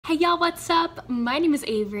Hey y'all, what's up? My name is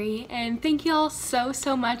Averie and thank y'all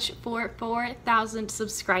so much for 4,000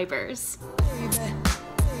 subscribers.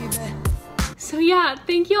 So yeah,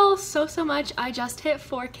 thank y'all so much. I just hit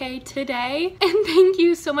 4K today and thank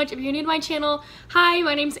you so much. If you're new to my channel, hi,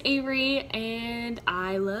 my name's Averie and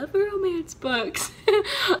I love romance books.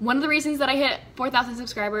 One of the reasons that I hit 4,000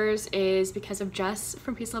 subscribers is because of Jess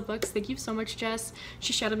from Peace Love Books. Thank you so much, Jess.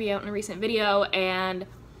 She shouted me out in a recent video and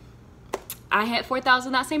I hit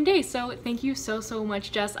 4,000 that same day, so thank you so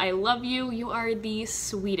much, Jess. I love you. You are the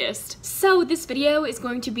sweetest. So this video is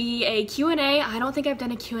going to be a Q&A. I don't think I've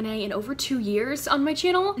done a Q&A in over 2 years on my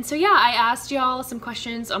channel. And so yeah, I asked y'all some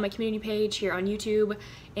questions on my community page here on YouTube,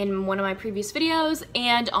 in one of my previous videos,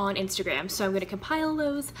 and on Instagram. So I'm gonna compile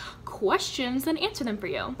those questions and answer them for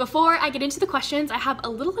you. Before I get into the questions, I have a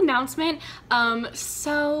little announcement.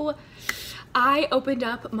 I opened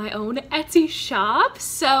up my own Etsy shop.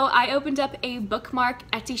 So I opened up a bookmark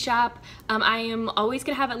Etsy shop. I am always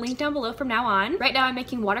gonna have it linked down below from now on. Right now I'm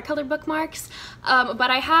making watercolor bookmarks, but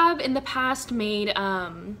I have in the past made,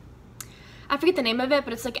 I forget the name of it,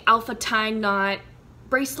 but it's like alpha tying knot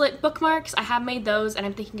bracelet bookmarks. I have made those and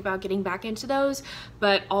I'm thinking about getting back into those,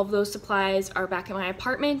 but all of those supplies are back in my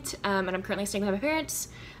apartment, and I'm currently staying with my parents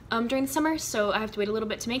during the summer, so I have to wait a little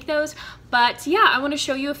bit to make those. But yeah, I want to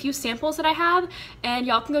show you a few samples that I have and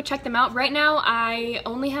y'all can go check them out. Right now I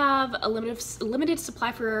only have a limited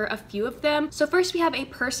supply for a few of them. So first we have a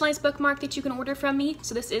personalized bookmark that you can order from me.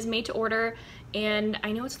 So this is made to order and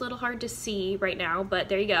I know it's a little hard to see right now, but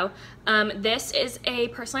there you go. This is a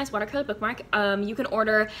personalized watercolor bookmark. You can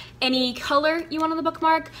order any color you want on the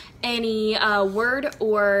bookmark, any word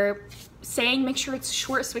or saying. Make sure it's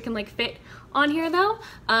short so it can like fit on here though.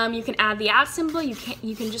 You can add the @ symbol, you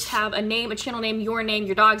can just have a name, a channel name,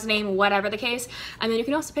 your dog's name, whatever the case. And then you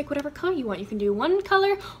can also pick whatever color you want. You can do one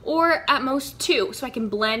color or at most two, so I can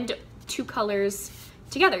blend two colors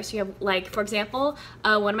together. So you have, like, for example,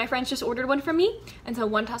 one of my friends just ordered one from me, and so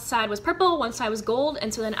one side was purple, one side was gold,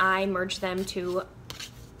 and so then I merged them to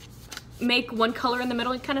make one color in the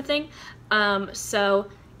middle kind of thing. So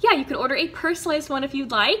yeah, you can order a personalized one if you'd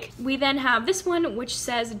like. We then have this one, which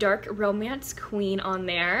says Dark Romance Queen on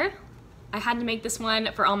there. I had to make this one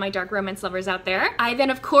for all my dark romance lovers out there. I then,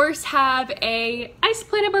 of course, have a Ice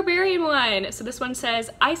Planet Barbarian one. So this one says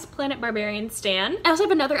Ice Planet Barbarian Stan. I also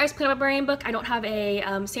have another Ice Planet Barbarian book. I don't have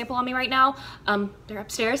a sample on me right now. They're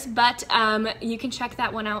upstairs, but you can check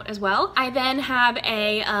that one out as well. I then have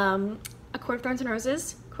a Court of Thorns and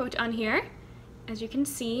Roses quote on here. As you can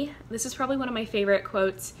see, this is probably one of my favorite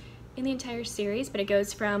quotes in the entire series, but it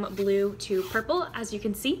goes from blue to purple, as you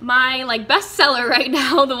can see. My bestseller right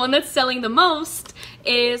now, the one that's selling the most,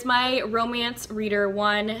 is my Romance Reader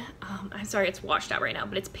one. I'm sorry, it's washed out right now,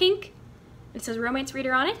 but it's pink. It says Romance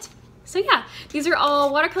Reader on it. So yeah, these are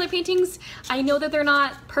all watercolor paintings. I know that they're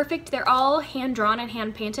not perfect. They're all hand-drawn and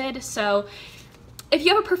hand-painted, so if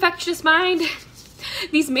you have a perfectionist mind,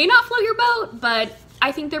 these may not float your boat, but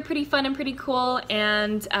I think they're pretty fun and pretty cool,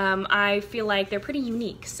 and I feel like they're pretty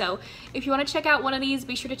unique. So if you want to check out one of these,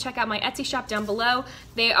 be sure to check out my Etsy shop down below.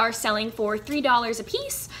 They are selling for $3 a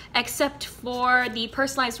piece, except for the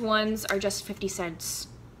personalized ones are just 50 cents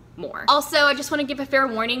more. Also, I just want to give a fair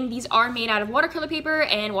warning. These are made out of watercolor paper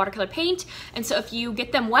and watercolor paint, and so if you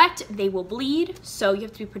get them wet, they will bleed, so you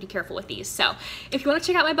have to be pretty careful with these. So if you want to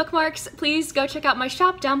check out my bookmarks, please go check out my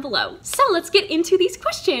shop down below. So let's get into these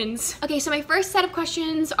questions. Okay, so my first set of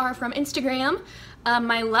questions are from Instagram.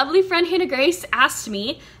 My lovely friend Hannah Grace asked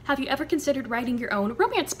me, have you ever considered writing your own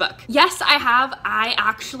romance book? Yes, I have. I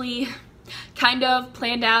actually kind of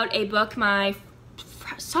planned out a book my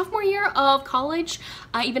sophomore year of college.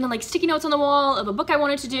 I even had sticky notes on the wall of a book I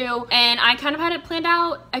wanted to do, and I kind of had it planned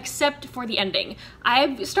out except for the ending.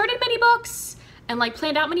 I've started many books and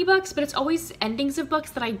planned out many books, but it's always endings of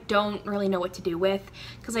books that I don't really know what to do with,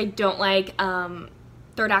 because I don't like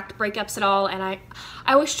third act breakups at all, and I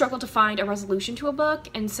always struggle to find a resolution to a book,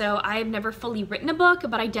 and so I've never fully written a book,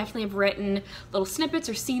 but I definitely have written little snippets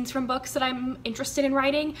or scenes from books that I'm interested in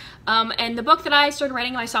writing. And the book that I started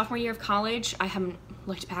writing my sophomore year of college, I haven't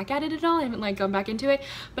looked back at it at all. I haven't gone back into it,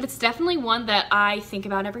 but it's definitely one that I think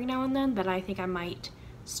about every now and then, that I think I might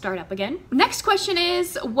start up again. Next question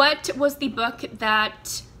is, what was the book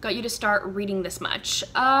that got you to start reading this much?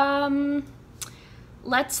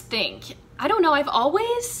 Let's think. I don't know, I've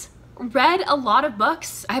always read a lot of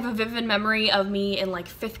books. I have a vivid memory of me in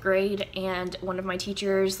 5th grade and one of my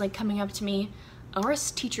teachers coming up to me, or a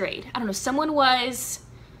teacher aide, I don't know, someone was,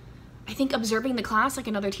 I think, observing the class,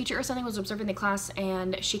 another teacher or something was observing the class,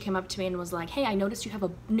 and she came up to me and was like, hey, I noticed you have a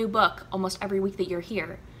new book almost every week that you're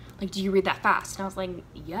here. like, do you read that fast? And I was like,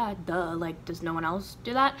 yeah, duh, like, does no one else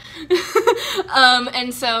do that?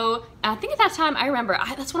 And so I think at that time, I remember,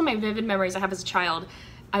 that's one of my vivid memories I have as a child.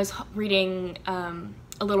 I was reading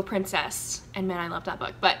A Little Princess, and man, I loved that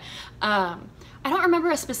book. But I don't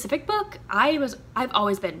remember a specific book. I've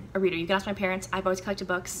always been a reader. You can ask my parents. I've always collected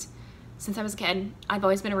books since I was a kid. I've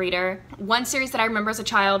always been a reader. One series that I remember as a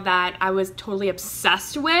child that I was totally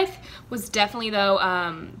obsessed with was definitely, though,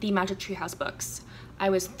 the Magic Tree House books. I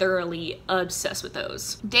was thoroughly obsessed with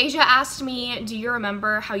those. Deja asked me, do you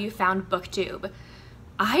remember how you found BookTube?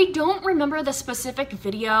 I don't remember the specific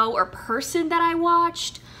video or person that I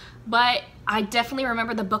watched, but I definitely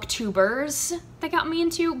remember the BookTubers that got me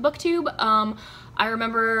into BookTube. I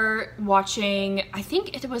remember watching, I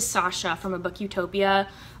think it was Sasha from A Book Utopia.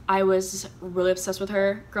 I was really obsessed with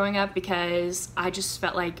her growing up because I just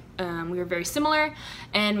felt like we were very similar,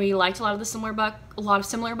 and we liked a lot of similar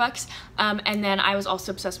books. And then I was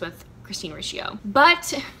also obsessed with Christine Riccio.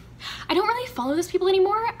 But I don't really follow those people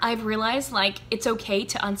anymore. I've realized, like, it's okay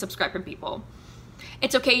to unsubscribe from people.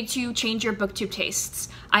 It's okay to change your BookTube tastes.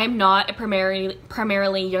 I am not a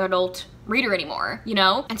primarily young adult reader anymore, you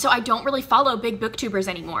know? And so I don't really follow big booktubers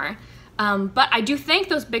anymore. But I do thank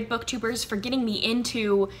those big booktubers for getting me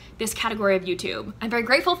into this category of YouTube. I'm very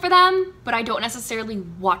grateful for them, but I don't necessarily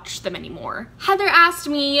watch them anymore. Heather asked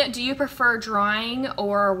me, do you prefer drawing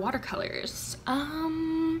or watercolors?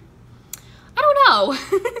 I don't know.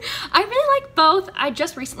 I really like both. I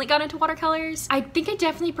just recently got into watercolors. I think I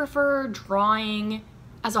definitely prefer drawing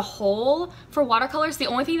as a whole. For watercolors, the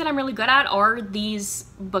only thing that I'm really good at are these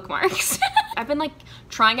bookmarks. I've been like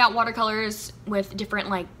trying out watercolors with different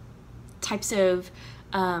like types of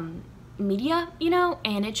media, you know,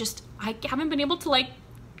 and I haven't been able to like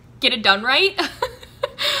get it done right.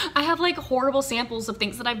 I have like horrible samples of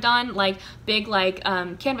things that I've done, like big like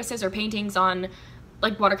canvases or paintings on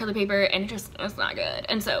like watercolor paper, and it's not good.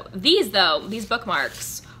 And so these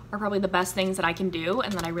bookmarks are probably the best things that I can do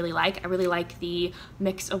and that I really like. I really like the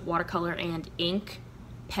mix of watercolor and ink,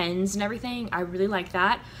 pens and everything. I really like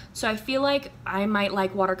that. So I feel like I might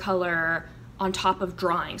like watercolor on top of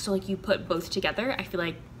drawing. So like you put both together, I feel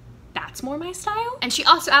like that's more my style. And she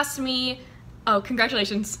also asked me, oh,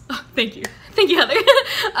 congratulations. Oh, thank you. Thank you,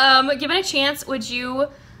 Heather. Given a chance, would you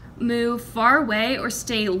move far away or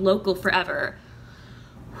stay local forever?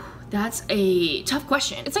 That's a tough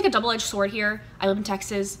question. It's like a double-edged sword here. I live in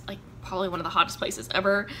Texas, like probably one of the hottest places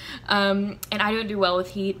ever. And I don't do well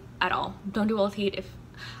with heat at all. Don't do well with heat. If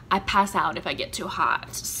I pass out if I get too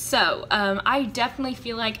hot. So I definitely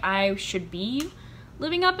feel like I should be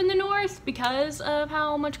living up in the north because of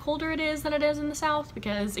how much colder it is than it is in the south,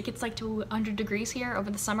 because it gets like to 100 degrees here over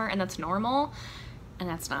the summer, and that's normal. And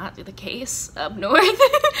that's not the case up north.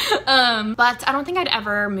 But I don't think I'd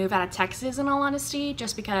ever move out of Texas, in all honesty,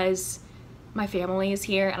 just because my family is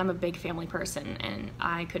here and I'm a big family person and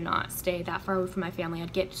I could not stay that far away from my family.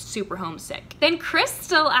 I'd get super homesick. Then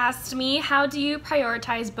Crystal asked me, how do you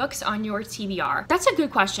prioritize books on your TBR? That's a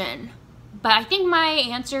good question, but I think my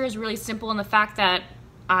answer is really simple in the fact that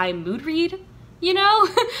I mood read, you know?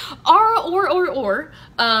 or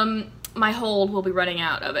my hold will be running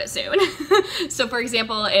out of it soon. So for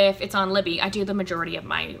example, if it's on Libby, I do the majority of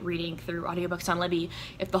my reading through audiobooks on Libby.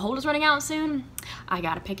 If the hold is running out soon, I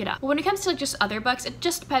gotta pick it up. But when it comes to like just other books, it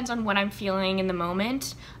just depends on what I'm feeling in the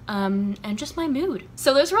moment and just my mood.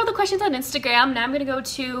 So those were all the questions on Instagram. Now I'm gonna go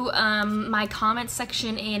to my comments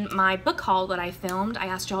section in my book haul that I filmed. I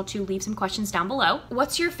asked y'all to leave some questions down below.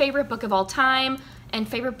 What's your favorite book of all time? And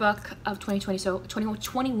favorite book of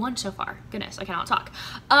 2021 so far. Goodness, I cannot talk.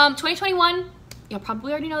 2021, you'll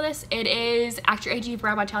probably already know this. It is Act Your Age, Eve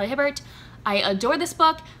Brown by Talia Hibbert. I adore this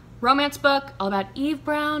book. Romance book, all about Eve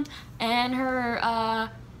Brown and her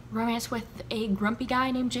romance with a grumpy guy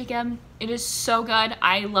named Jacob. It is so good.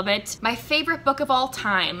 I love it. My favorite book of all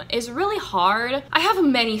time is really hard. I have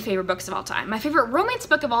many favorite books of all time. My favorite romance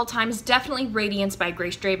book of all time is definitely Radiance by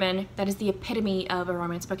Grace Draven. That is the epitome of a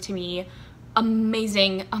romance book to me.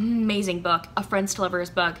 Amazing, amazing book. A Friends to Lovers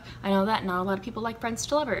book. I know that not a lot of people like Friends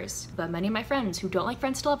to Lovers, but many of my friends who don't like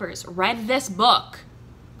Friends to Lovers read this book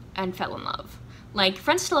and fell in love. Like,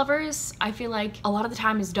 Friends to Lovers, I feel like a lot of the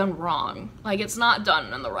time is done wrong. Like, it's not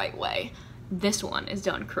done in the right way. This one is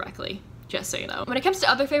done correctly, just so you know. When it comes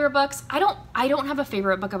to other favorite books, I don't have a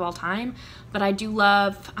favorite book of all time, but I do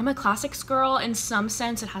love, I'm a classics girl in some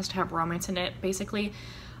sense. It has to have romance in it, basically.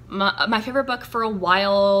 My favorite book for a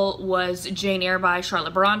while was Jane Eyre by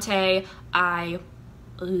Charlotte Bronte. I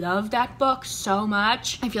love that book so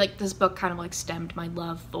much. I feel like this book kind of like stemmed my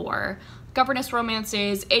love for governess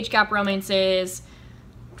romances, age gap romances,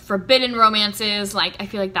 forbidden romances. Like, I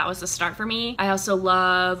feel like that was the start for me. I also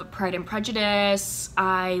love Pride and Prejudice.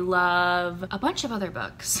 I love a bunch of other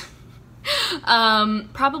books.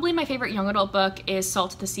 Probably my favorite young adult book is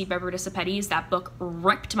Salt of the Sea by Roberta Sepetys. That book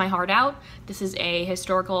ripped my heart out. This is a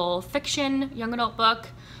historical fiction young adult book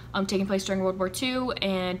taking place during World War II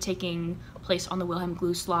and taking place on the Wilhelm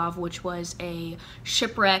Gluslav, which was a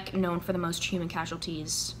shipwreck known for the most human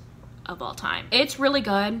casualties of all time. It's really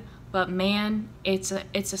good, but man, it's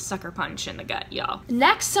a sucker punch in the gut, y'all.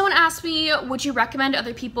 Next, someone asked me, would you recommend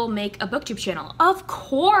other people make a booktube channel? Of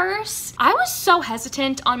course! I was so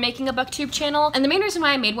hesitant on making a booktube channel, and the main reason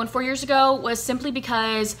why I made one 4 years ago was simply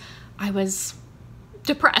because I was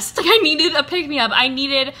depressed. Like, I needed a pick-me-up. I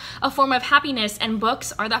needed a form of happiness, and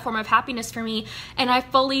books are that form of happiness for me. And I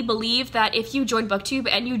fully believe that if you join BookTube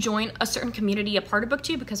and you join a certain community, a part of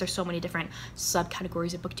BookTube, because there's so many different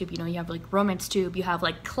subcategories of BookTube. You know, you have like romance tube, you have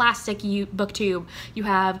like classic BookTube, you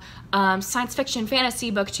have science fiction,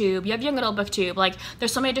 fantasy BookTube, you have young adult BookTube. Like,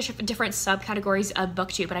 there's so many different subcategories of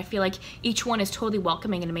BookTube, and I feel like each one is totally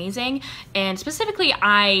welcoming and amazing. And specifically,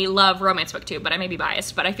 I love romance BookTube, but I may be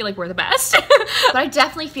biased, but I feel like we're the best. But I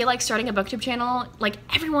definitely feel like starting a BookTube channel, like,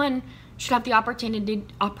 everyone should have the opportunity,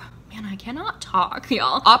 man, I cannot talk,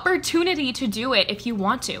 y'all. Opportunity to do it if you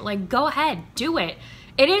want to. Like, go ahead, do it.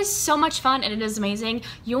 It is so much fun and it is amazing.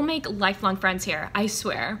 You'll make lifelong friends here, I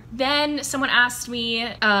swear. Then someone asked me,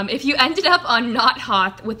 if you ended up on Not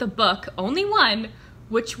Hoth with a book, only one,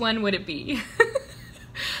 which one would it be?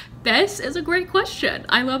 This is a great question.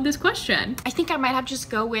 I love this question. I think I might have to just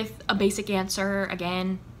go with a basic answer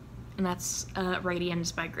again. And that's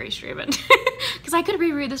Radiance by Grace Draven. Because I could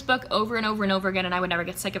reread this book over and over and over again and I would never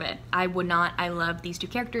get sick of it. I would not. I love these two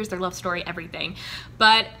characters, their love story, everything.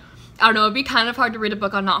 But I don't know, it'd be kind of hard to read a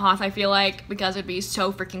book on Not Hoth, I feel like, because it'd be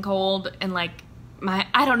so freaking cold and like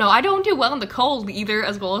I don't know, I don't do well in the cold either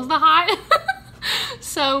as well as the hot.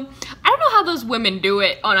 So I don't know how those women do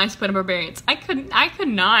it on Ice Planet Barbarians. I could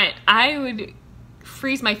not. I would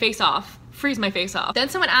freeze my face off. Then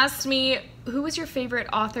someone asked me, who was your favorite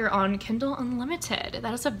author on Kindle Unlimited?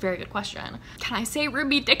 That is a very good question. Can I say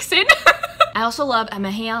Ruby Dixon? I also love Emma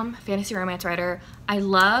Ham, fantasy romance writer. I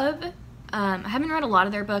haven't read a lot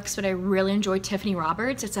of their books, but I really enjoy Tiffany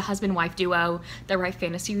Roberts. It's a husband-wife duo that write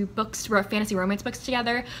fantasy romance books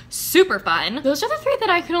together. Super fun. Those are the three that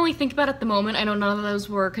I can only think about at the moment. I know none of those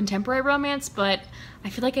were contemporary romance, but I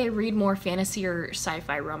feel like I read more fantasy or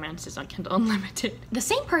sci-fi romances on Kindle Unlimited. The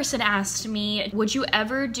same person asked me, would you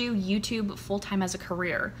ever do YouTube full-time as a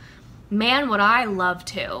career? Man, would I love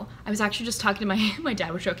to. I was actually just talking to my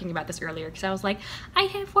dad was joking about this earlier because I was like, I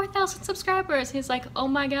hit 4,000 subscribers. He's like, oh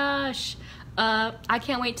my gosh, I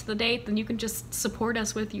can't wait till the date, then you can just support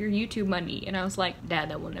us with your YouTube money. And I was like, Dad,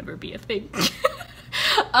 that will never be a thing.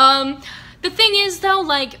 The thing is though,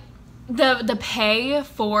 like, the pay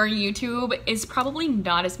for YouTube is probably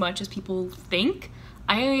not as much as people think.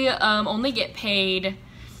 I only get paid,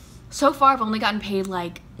 so far I've only gotten paid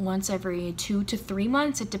like once every 2 to 3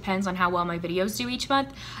 months. It depends on how well my videos do each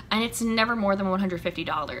month, and it's never more than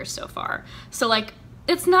 $150 so far. So like,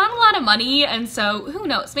 it's not a lot of money, and so who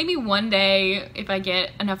knows, maybe one day if I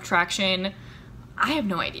get enough traction, I have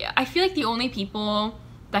no idea. I feel like the only people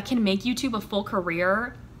that can make YouTube a full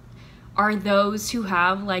career are those who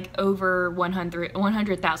have like over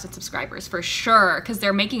 100,000 subscribers for sure, because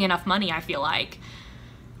they're making enough money, I feel like.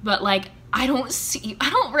 But like, I don't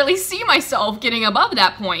really see myself getting above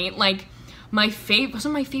that point. Like, some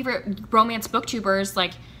of my favorite romance booktubers,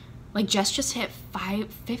 like Jess just hit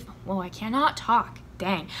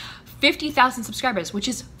 50,000 subscribers, which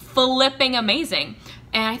is flipping amazing.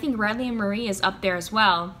 And I think Riley and Marie is up there as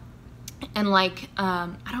well. And like, I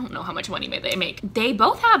don't know how much money they make. They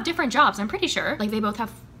both have different jobs, I'm pretty sure. Like, they both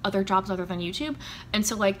have other jobs other than YouTube. And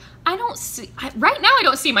so like, right now I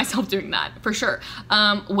don't see myself doing that for sure.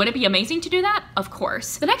 Would it be amazing to do that? Of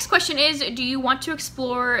course. The next question is, do you want to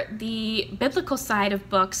explore the biblical side of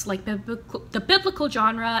books, like the biblical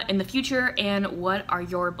genre in the future, and what are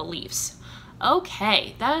your beliefs?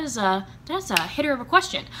 Okay, that is a hitter of a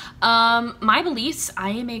question. My beliefs,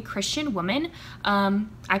 I am a Christian woman.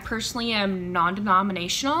 I personally am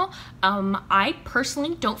non-denominational. I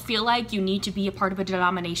personally don't feel like you need to be a part of a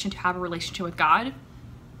denomination to have a relationship with God.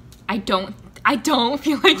 I don't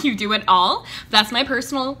feel like you do at all. That's my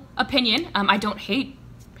personal opinion. I don't hate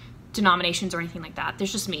denominations or anything like that.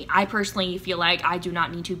 There's just me. I personally feel like I do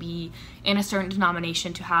not need to be in a certain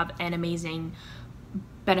denomination to have an amazing,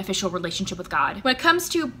 beneficial relationship with God. When it comes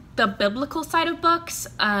to the biblical side of books,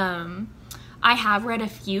 I have read a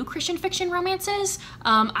few Christian fiction romances.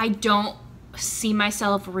 I don't see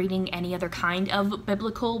myself reading any other kind of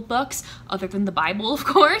biblical books other than the Bible, of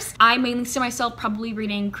course. I mainly see myself probably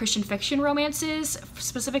reading Christian fiction romances.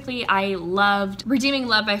 Specifically, I loved Redeeming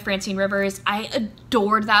Love by Francine Rivers. I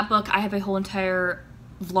adored that book. I have a whole entire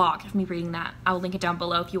vlog of me reading that. I'll link it down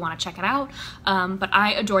below if you want to check it out. But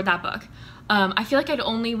I adored that book. I feel like I'd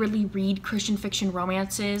only really read Christian fiction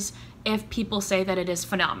romances if people say that it is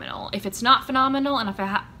phenomenal. If it's not phenomenal, and if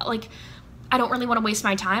I don't really want to waste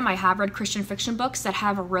my time. I have read Christian fiction books that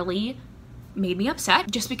have really made me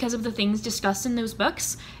upset just because of the things discussed in those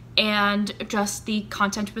books, and just the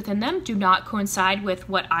content within them do not coincide with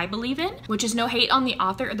what I believe in, which is no hate on the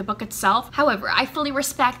author or the book itself. However, I fully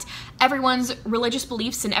respect everyone's religious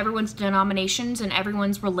beliefs and everyone's denominations and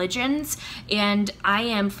everyone's religions, and I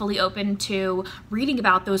am fully open to reading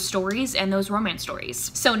about those stories and those romance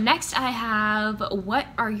stories. So next I have, what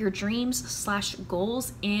are your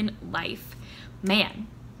dreams/goals in life? Man,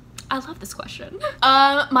 I love this question.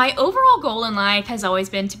 My overall goal in life has always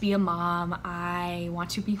been to be a mom. I want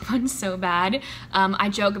to be one so bad. I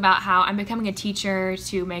joke about how I'm becoming a teacher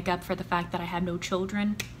to make up for the fact that I have no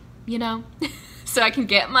children, you know? So I can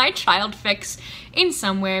get my child fix in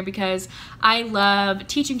somewhere, because I love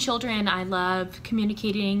teaching children. I love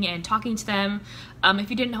communicating and talking to them. If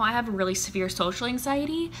you didn't know, I have a really severe social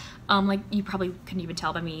anxiety. Like, you probably couldn't even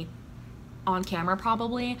tell by me on camera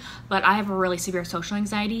probably, but I have a really severe social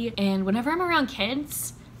anxiety, and whenever I'm around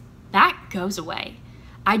kids, that goes away.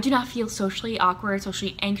 I do not feel socially awkward,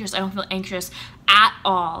 socially anxious. I don't feel anxious at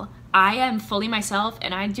all. I am fully myself,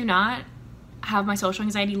 and I do not have my social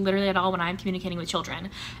anxiety literally at all when I'm communicating with children.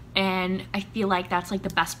 And I feel like that's like the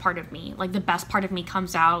best part of me. Like, the best part of me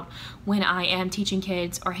comes out when I am teaching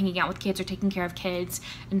kids or hanging out with kids or taking care of kids.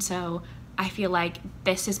 And so I feel like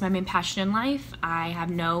this is my main passion in life. I have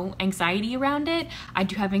no anxiety around it. I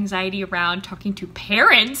do have anxiety around talking to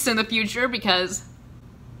parents in the future because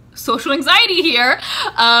social anxiety here.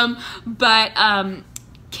 But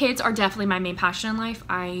kids are definitely my main passion in life.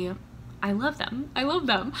 I love them. I love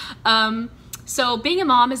them. So being a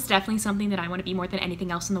mom is definitely something that I want to be more than anything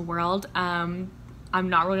else in the world. I'm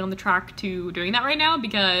not really on the track to doing that right now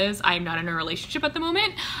because I'm not in a relationship at the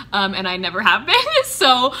moment, and I never have been.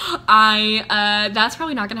 So that's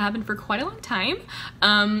probably not gonna happen for quite a long time.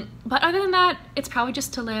 But other than that, it's probably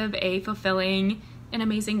just to live a fulfilling and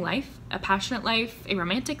amazing life, a passionate life, a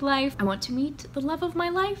romantic life. I want to meet the love of my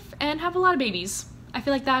life and have a lot of babies. I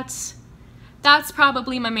feel like that's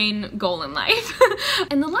probably my main goal in life.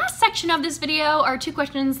 And the last section of this video are 2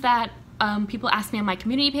 questions that people asked me on my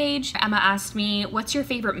community page. Emma asked me, what's your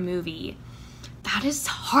favorite movie? That is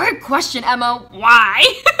a hard question, Emma. Why?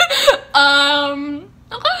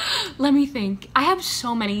 Let me think. I have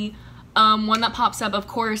so many. One that pops up, of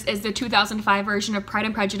course, is the 2005 version of Pride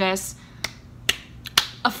and Prejudice.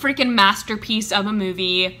 A freaking masterpiece of a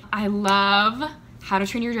movie. I love How to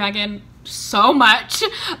Train Your Dragon so much.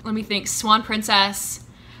 Let me think. Swan Princess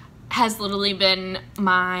has literally been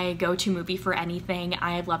my go-to movie for anything.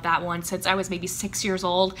 I have loved that one since I was maybe 6 years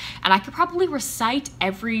old, and I could probably recite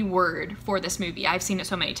every word for this movie. I've seen it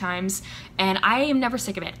so many times, and I am never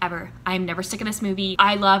sick of it, ever. I am never sick of this movie.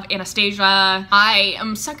 I love Anastasia. I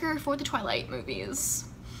am a sucker for the Twilight movies.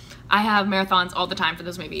 I have marathons all the time for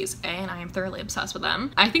those movies, and I am thoroughly obsessed with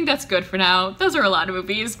them. I think that's good for now. Those are a lot of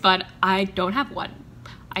movies, but I don't have one.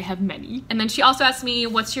 I have many. And then she also asked me,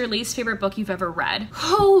 what's your least favorite book you've ever read?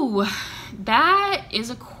 Oh, that is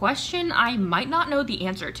a question I might not know the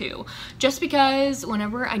answer to. Just because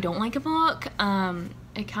whenever I don't like a book,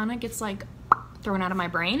 it kind of gets like thrown out of my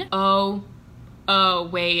brain. Oh,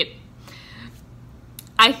 wait.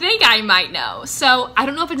 I think I might know. So I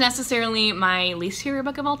don't know if it's necessarily my least favorite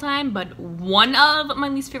book of all time, but one of my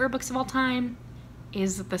least favorite books of all time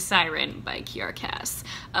is The Siren by Kiara Cass.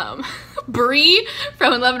 Brie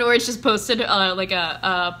from WorldInWord just posted like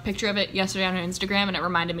a picture of it yesterday on her Instagram, and it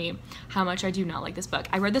reminded me how much I do not like this book.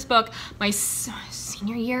 I read this book my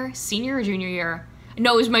senior or junior year.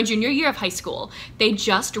 No, it was my junior year of high school. They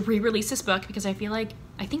just re-released this book because I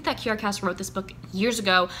think that Kiara Cass wrote this book years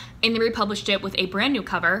ago, and they republished it with a brand new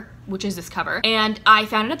cover, which is this cover. And I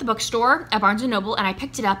found it at the bookstore at Barnes & Noble, and I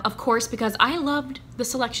picked it up, of course, because I loved the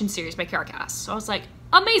Selection series by Kiara Cass. So I was like,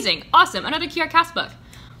 amazing, awesome, another Kiara Cass book.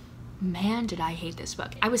 Man, did I hate this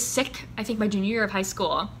book. I was sick, I think, my junior year of high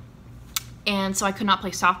school, and so I could not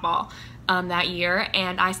play softball that year,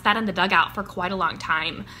 and I sat in the dugout for quite a long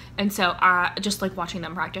time, and so just like watching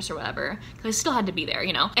them practice or whatever, because I still had to be there,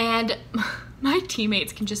 you know. And my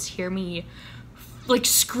teammates can just hear me like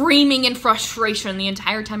screaming in frustration the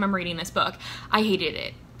entire time I'm reading this book. I hated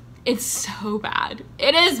it. It's so bad.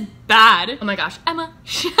 It is bad. Oh my gosh, Emma,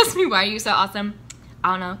 she asked me, why are you so awesome?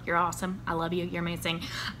 I don't know, you're awesome. I love you, you're amazing.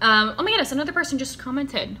 Oh my goodness, another person just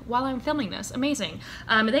commented while I'm filming this. Amazing.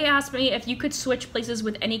 They asked me if you could switch places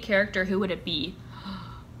with any character, who would it be?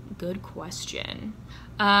 Good question.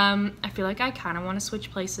 I feel like I kind of want to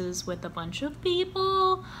switch places with a bunch of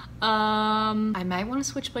people. I might want to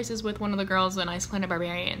switch places with one of the girls in Ice Planet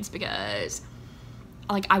Barbarians because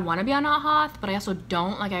like I want to be on Hoth, but I also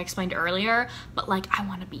don't, like I explained earlier, but like I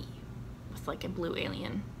want to be with like a blue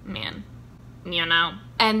alien man, you know.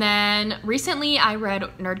 And then recently I read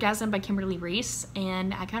Nerdgasm by Kimberly Reese,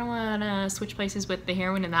 and I kind of want to switch places with the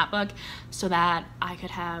heroine in that book so that I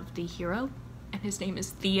could have the hero, and his name is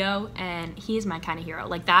Theo, and he is my kind of hero.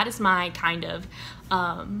 Like that is my kind of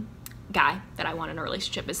guy that I want in a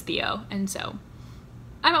relationship, is Theo. And so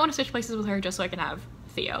I might want to switch places with her just so I can have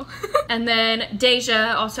Theo. And then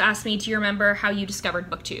Deja also asked me, do you remember how you discovered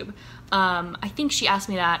BookTube? I think she asked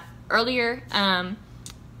me that earlier,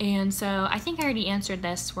 and so I think I already answered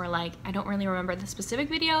this, where like I don't really remember the specific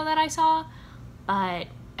video that I saw, but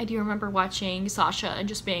I do remember watching Sasha and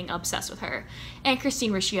just being obsessed with her, and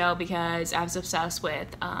Christine Riccio because I was obsessed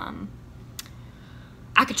with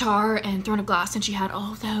ACOTAR and Throne of Glass, and she had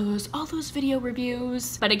all those video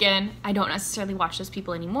reviews. But again, I don't necessarily watch those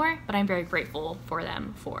people anymore, but I'm very grateful for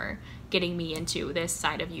them for getting me into this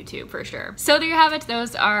side of YouTube for sure. So there you have it.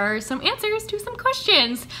 Those are some answers to some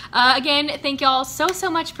questions. Again, thank y'all so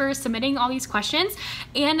much for submitting all these questions,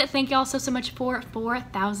 and thank y'all so much for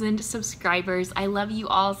 4,000 subscribers. I love you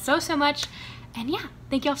all so much, and yeah,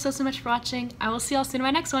 thank y'all so much for watching. I will see y'all soon in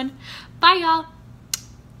my next one. Bye y'all.